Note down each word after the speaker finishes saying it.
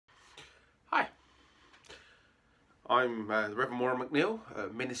I'm the Reverend McNeil,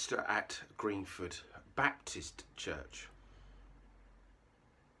 minister at Greenford Baptist Church.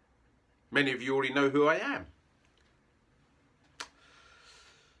 Many of you already know who I am.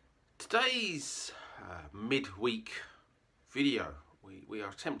 Today's midweek video, we are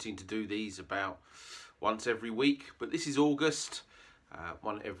attempting to do these about once every week, but this is August,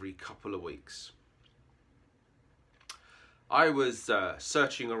 one every couple of weeks. I was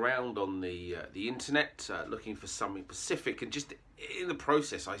searching around on the internet, looking for something specific, and just in the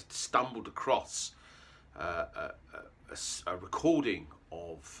process I stumbled across a recording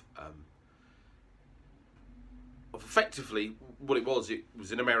of effectively what it was. It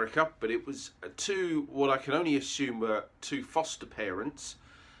was in America, but it was two, what I can only assume were two foster parents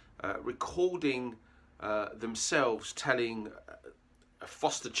recording themselves telling a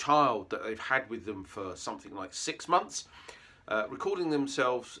foster child that they've had with them for something like 6 months, recording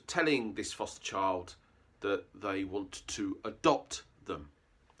themselves telling this foster child that they want to adopt them.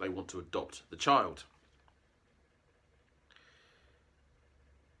 They want to adopt the child.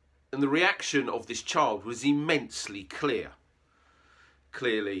 And the reaction of this child was immensely clear.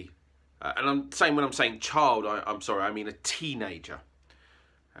 Clearly, and I'm saying, when I'm saying child, I'm sorry, I mean a teenager.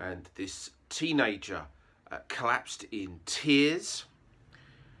 And this teenager collapsed in tears,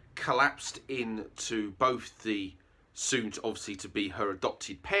 collapsed into both the soon obviously to be her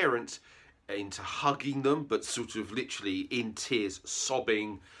adopted parents, into hugging them, but sort of literally in tears,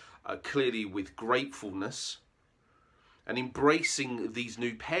 sobbing, clearly with gratefulness, and embracing these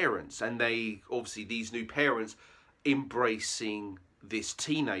new parents. And they obviously, these new parents embracing this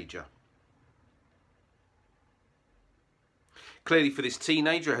teenager. Clearly for this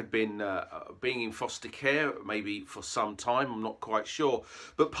teenager, had been being in foster care maybe for some time, I'm not quite sure.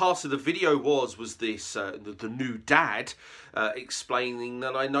 But part of the video was this the new dad explaining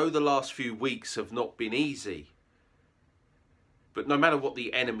that I know the last few weeks have not been easy, but no matter what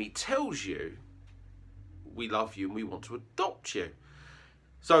the enemy tells you, we love you and we want to adopt you.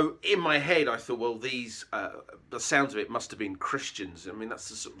 So in my head I thought, well, these, the sounds of it must have been Christians. I mean, that's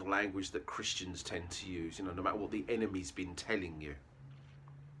the sort of language that Christians tend to use, you know, no matter what the enemy's been telling you.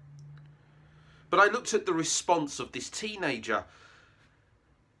 But I looked at the response of this teenager.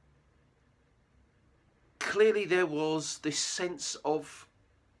 Clearly there was this sense of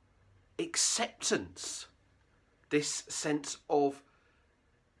acceptance, this sense of,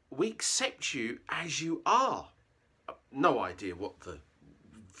 we accept you as you are. No idea what the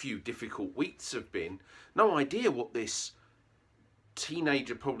few difficult weeks have been, no idea what this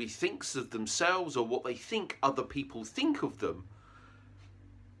teenager probably thinks of themselves or what they think other people think of them.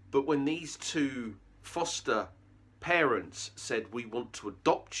 But when these two foster parents said, we want to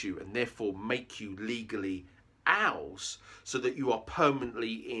adopt you and therefore make you legally ours, so that you are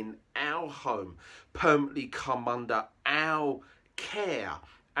permanently in our home, permanently come under our care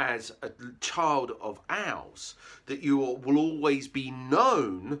as a child of ours, that you will always be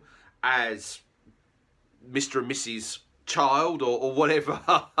known as Mr. and Mrs. Child, or whatever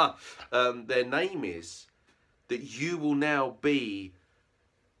their name is, that you will now be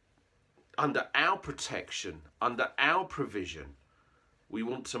under our protection, under our provision. We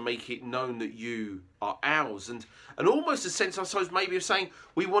want to make it known that you are ours, and almost a sense, I suppose, maybe of saying,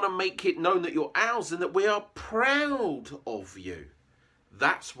 we want to make it known that you're ours and that we are proud of you.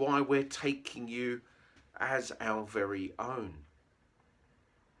 That's why we're taking you as our very own.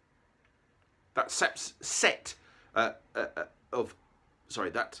 That sense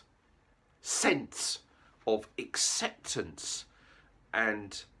of acceptance,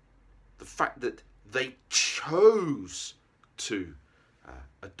 and the fact that they chose to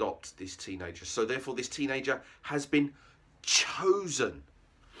adopt this teenager. So therefore this teenager has been chosen.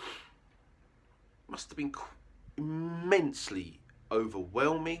 Must have been immensely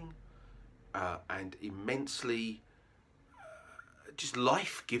overwhelming and immensely just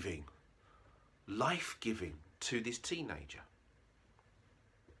life-giving to this teenager.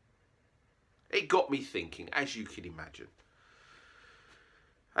 It got me thinking, as you can imagine.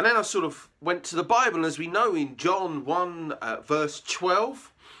 And then I sort of went to the Bible, and as we know in John 1 verse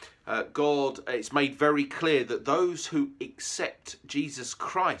 12, it's made very clear that those who accept Jesus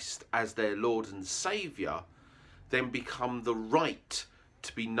Christ as their Lord and Saviour then become the right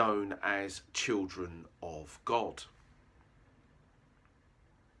to be known as children of God.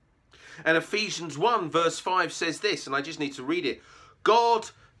 And Ephesians 1 verse 5 says this, and I just need to read it. God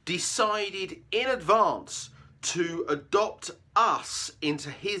decided in advance to adopt us into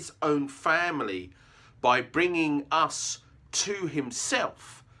his own family by bringing us to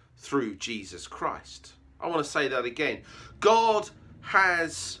himself through Jesus Christ. I want to say that again. God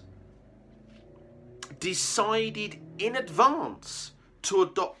has decided in advance to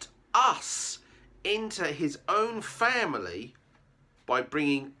adopt us into his own family by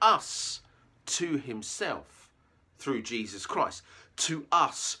bringing us to himself through Jesus Christ, to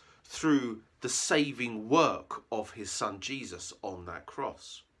us through the saving work of his son Jesus on that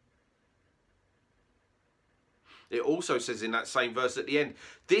cross. It also says in that same verse at the end,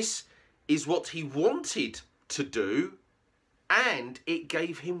 this is what he wanted to do, and it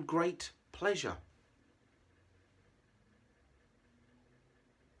gave him great pleasure.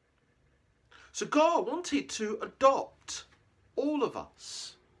 So God wanted to adopt all of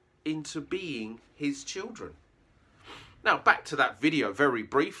us into being his children. Now, back to that video very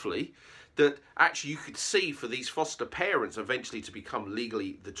briefly, that actually you could see for these foster parents eventually to become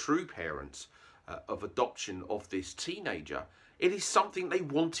legally the true parents of adoption of this teenager. It is something they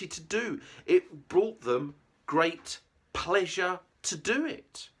wanted to do. It brought them great pleasure to do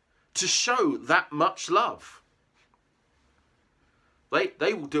it, to show that much love.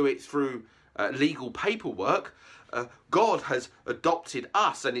 They will do it through legal paperwork. God has adopted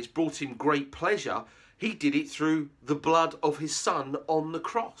us and it's brought him great pleasure. He did it through the blood of his son on the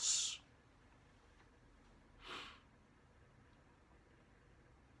cross.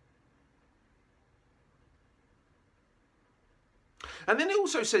 And then it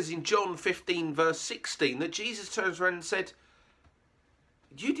also says in John 15 verse 16 that Jesus turns around and said,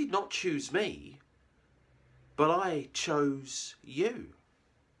 you did not choose me, but I chose you.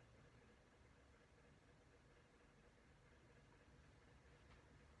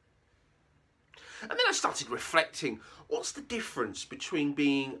 And then I started reflecting, what's the difference between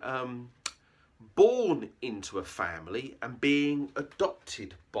being born into a family and being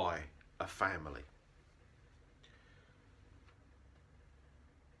adopted by a family?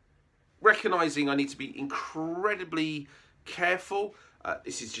 Recognising I need to be incredibly careful.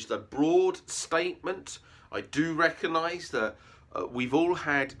 This is just a broad statement. I do recognise that we've all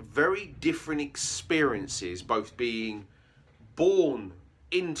had very different experiences, both being born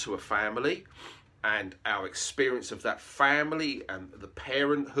into a family, and our experience of that family and the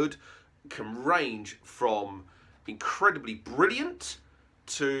parenthood can range from incredibly brilliant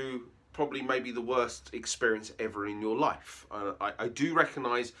to probably maybe the worst experience ever in your life. I do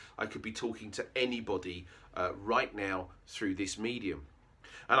recognise I could be talking to anybody right now through this medium.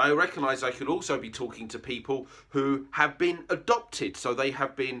 And I recognise I could also be talking to people who have been adopted. So they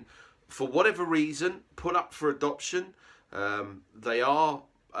have been, for whatever reason, put up for adoption. They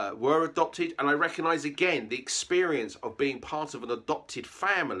were adopted. And I recognise again the experience of being part of an adopted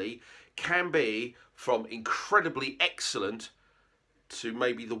family can be from incredibly excellent to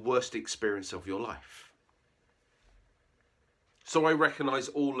maybe the worst experience of your life. So I recognise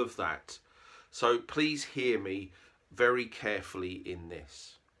all of that. So please hear me very carefully in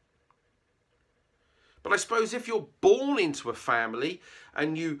this. But I suppose if you're born into a family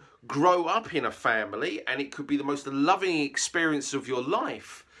and you grow up in a family and it could be the most loving experience of your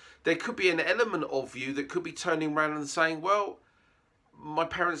life, there could be an element of you that could be turning around and saying, well, my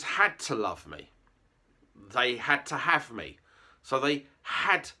parents had to love me. They had to have me. So they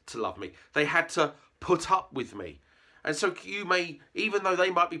had to love me. They had to put up with me. And so you may, even though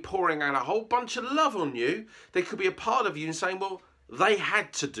they might be pouring out a whole bunch of love on you, there could be a part of you saying, well, they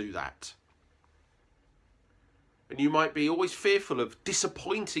had to do that. And you might be always fearful of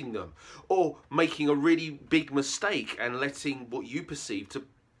disappointing them or making a really big mistake and letting what you perceive to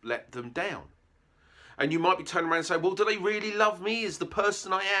let them down. And you might be turning around and saying, well, do they really love me as the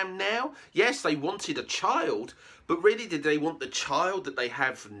person I am now? Yes, they wanted a child, but really did they want the child that they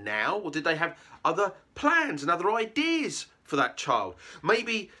have now? Or did they have other plans and other ideas for that child?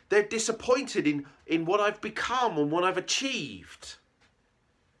 Maybe they're disappointed in what I've become and what I've achieved.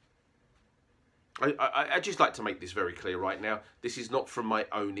 I just like to make this very clear right now. This is not from my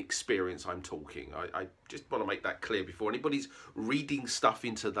own experience I'm talking. I just want to make that clear before anybody's reading stuff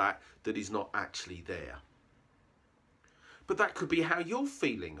into that is not actually there. But that could be how you're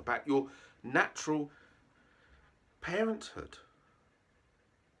feeling about your natural parenthood.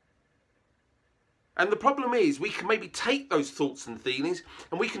 And the problem is we can maybe take those thoughts and feelings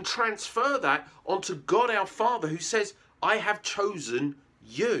and we can transfer that onto God our Father, who says, I have chosen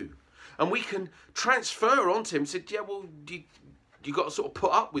you. And we can transfer onto him and say, yeah, well, you got to sort of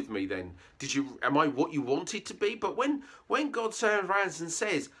put up with me then. Am I what you wanted to be? But when God turns around and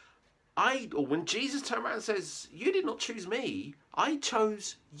says, or when Jesus turns around and says, you did not choose me, I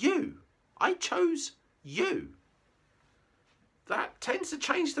chose you. I chose you. That tends to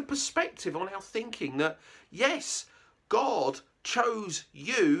change the perspective on our thinking that, yes, God chose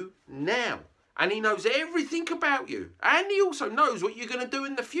you now. And he knows everything about you. And he also knows what you're going to do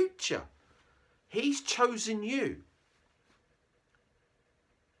in the future. He's chosen you.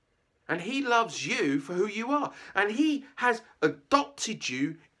 And he loves you for who you are. And he has adopted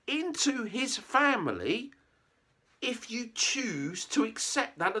you into his family if you choose to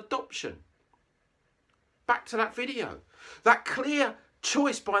accept that adoption. Back to that video. That clear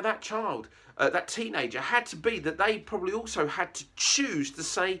choice by that child, that teenager, had to be that they probably also had to choose to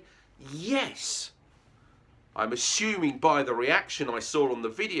say yes. I'm assuming by the reaction I saw on the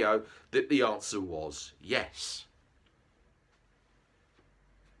video that the answer was yes.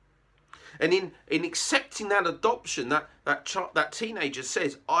 And in accepting that adoption, that teenager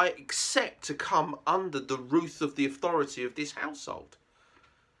says, I accept to come under the roof of the authority of this household.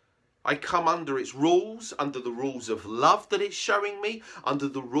 I come under its rules, under the rules of love that it's showing me, under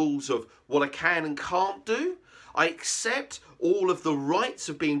the rules of what I can and can't do. I accept all of the rights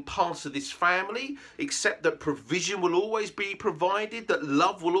of being part of this family, accept that provision will always be provided, that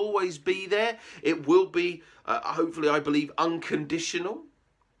love will always be there. It will be, hopefully, I believe, unconditional.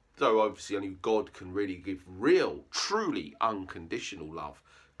 Though obviously only God can really give real, truly unconditional love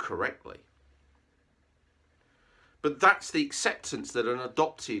correctly. But that's the acceptance that an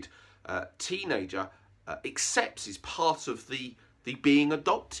adopted teenager accepts is part of the being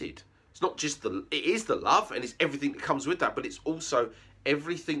adopted. It's not just it is the love and it's everything that comes with that, but it's also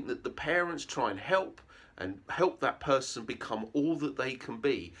everything that the parents try and help that person become all that they can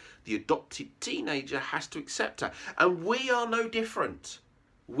be. The adopted teenager has to accept that. And we are no different.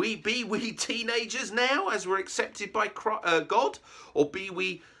 We teenagers now as we're accepted by God, or be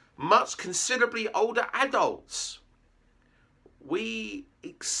we much considerably older adults. We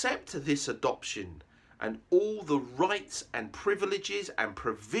accept this adoption and all the rights and privileges and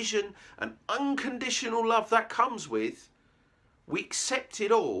provision and unconditional love that comes with. We accept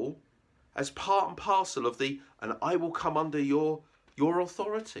it all as part and parcel of and I will come under your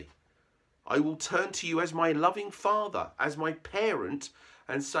authority. I will turn to you as my loving father, as my parent,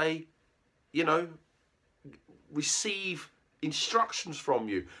 and say, you know, receive instructions from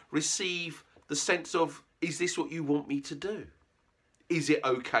you. Receive the sense of, is this what you want me to do? Is it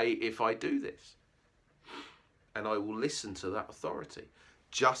okay if I do this? And I will listen to that authority,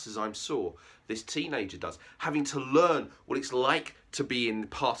 just as I'm sure this teenager does, having to learn what it's like to be in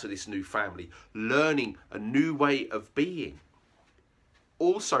part of this new family, learning a new way of being.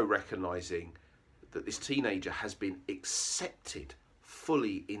 Also recognizing that this teenager has been accepted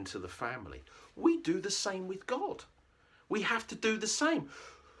fully into the family. We do the same with God. We have to do the same.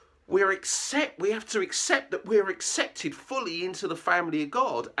 We have to accept that we're accepted fully into the family of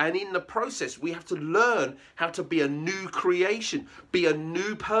God, and in the process we have to learn how to be a new creation, be a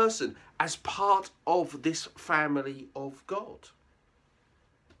new person as part of this family of God.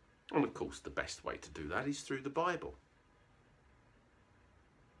 And of course the best way to do that is through the Bible.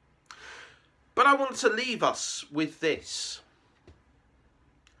 But I want to leave us with this.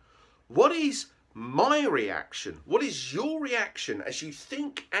 What is my reaction? What is your reaction as you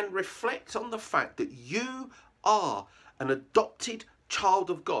think and reflect on the fact that you are an adopted child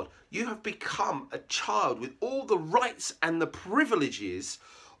of God? You have become a child with all the rights and the privileges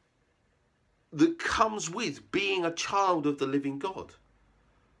that comes with being a child of the living God.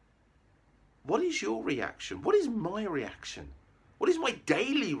 What is your reaction? What is my reaction? What is my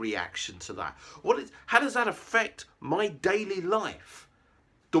daily reaction to that? How does that affect my daily life?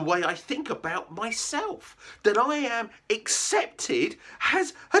 The way I think about myself, that I am accepted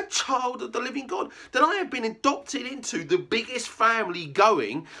as a child of the living God, that I have been adopted into the biggest family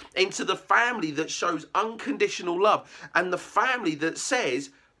going, into the family that shows unconditional love, and the family that says,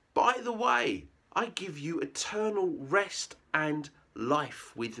 by the way, I give you eternal rest and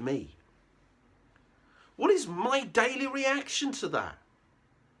life with me. What is my daily reaction to that?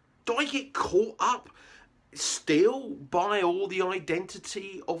 Do I get caught up still by all the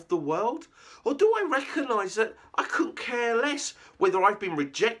identity of the world? Or do I recognise that I couldn't care less whether I've been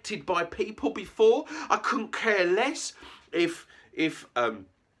rejected by people before? I couldn't care less if what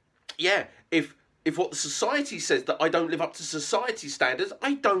the society says, that I don't live up to society standards.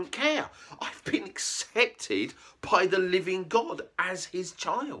 I don't care. I've been accepted by the living God as his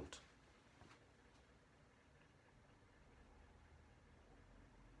child.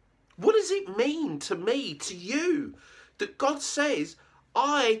 What does it mean to me, to you, that God says,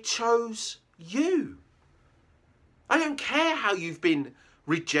 I chose you? I don't care how you've been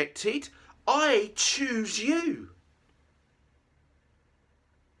rejected. I choose you.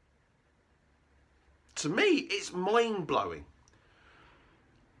 To me, it's mind-blowing.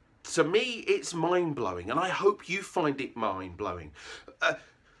 To me, it's mind-blowing, and I hope you find it mind-blowing.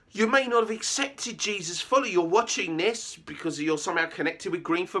 You may not have accepted Jesus fully. You're watching this because you're somehow connected with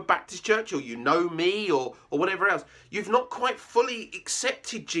Greenford Baptist Church, or you know me, or whatever else. You've not quite fully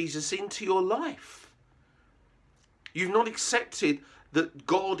accepted Jesus into your life. You've not accepted that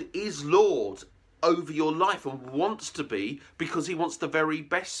God is Lord over your life and wants to be, because he wants the very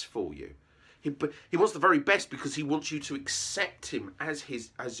best for you. He wants the very best because he wants you to accept him as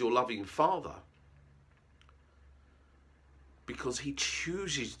your loving Father. Because he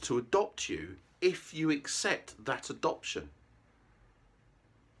chooses to adopt you if you accept that adoption.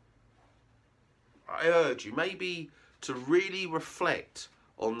 I urge you maybe to really reflect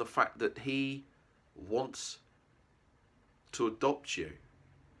on the fact that he wants to adopt you.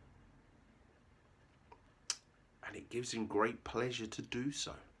 And it gives him great pleasure to do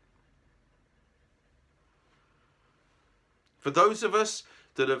so. For those of us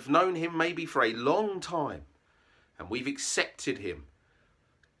that have known him maybe for a long time and we've accepted him,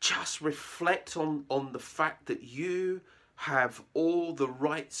 just reflect on the fact that you have all the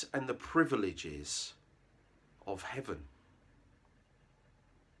rights and the privileges of heaven.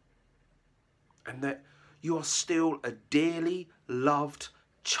 And that you are still a dearly loved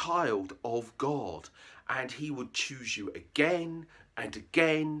child of God. And he would choose you again and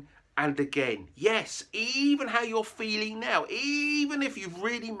again and again. Yes, even how you're feeling now, even if you've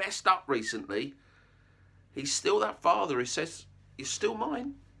really messed up recently, he's still that Father who says, you're still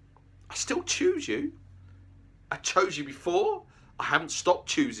mine. I still choose you. I chose you before. I haven't stopped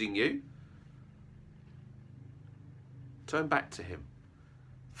choosing you. Turn back to him.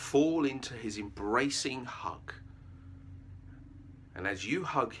 Fall into his embracing hug. And as you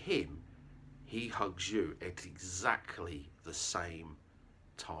hug him, he hugs you at exactly the same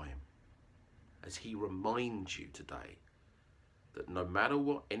time. As he reminds you today that no matter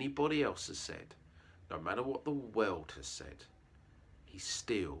what anybody else has said, no matter what the world has said, he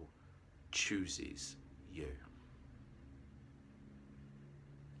still chooses you.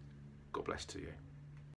 God bless to you.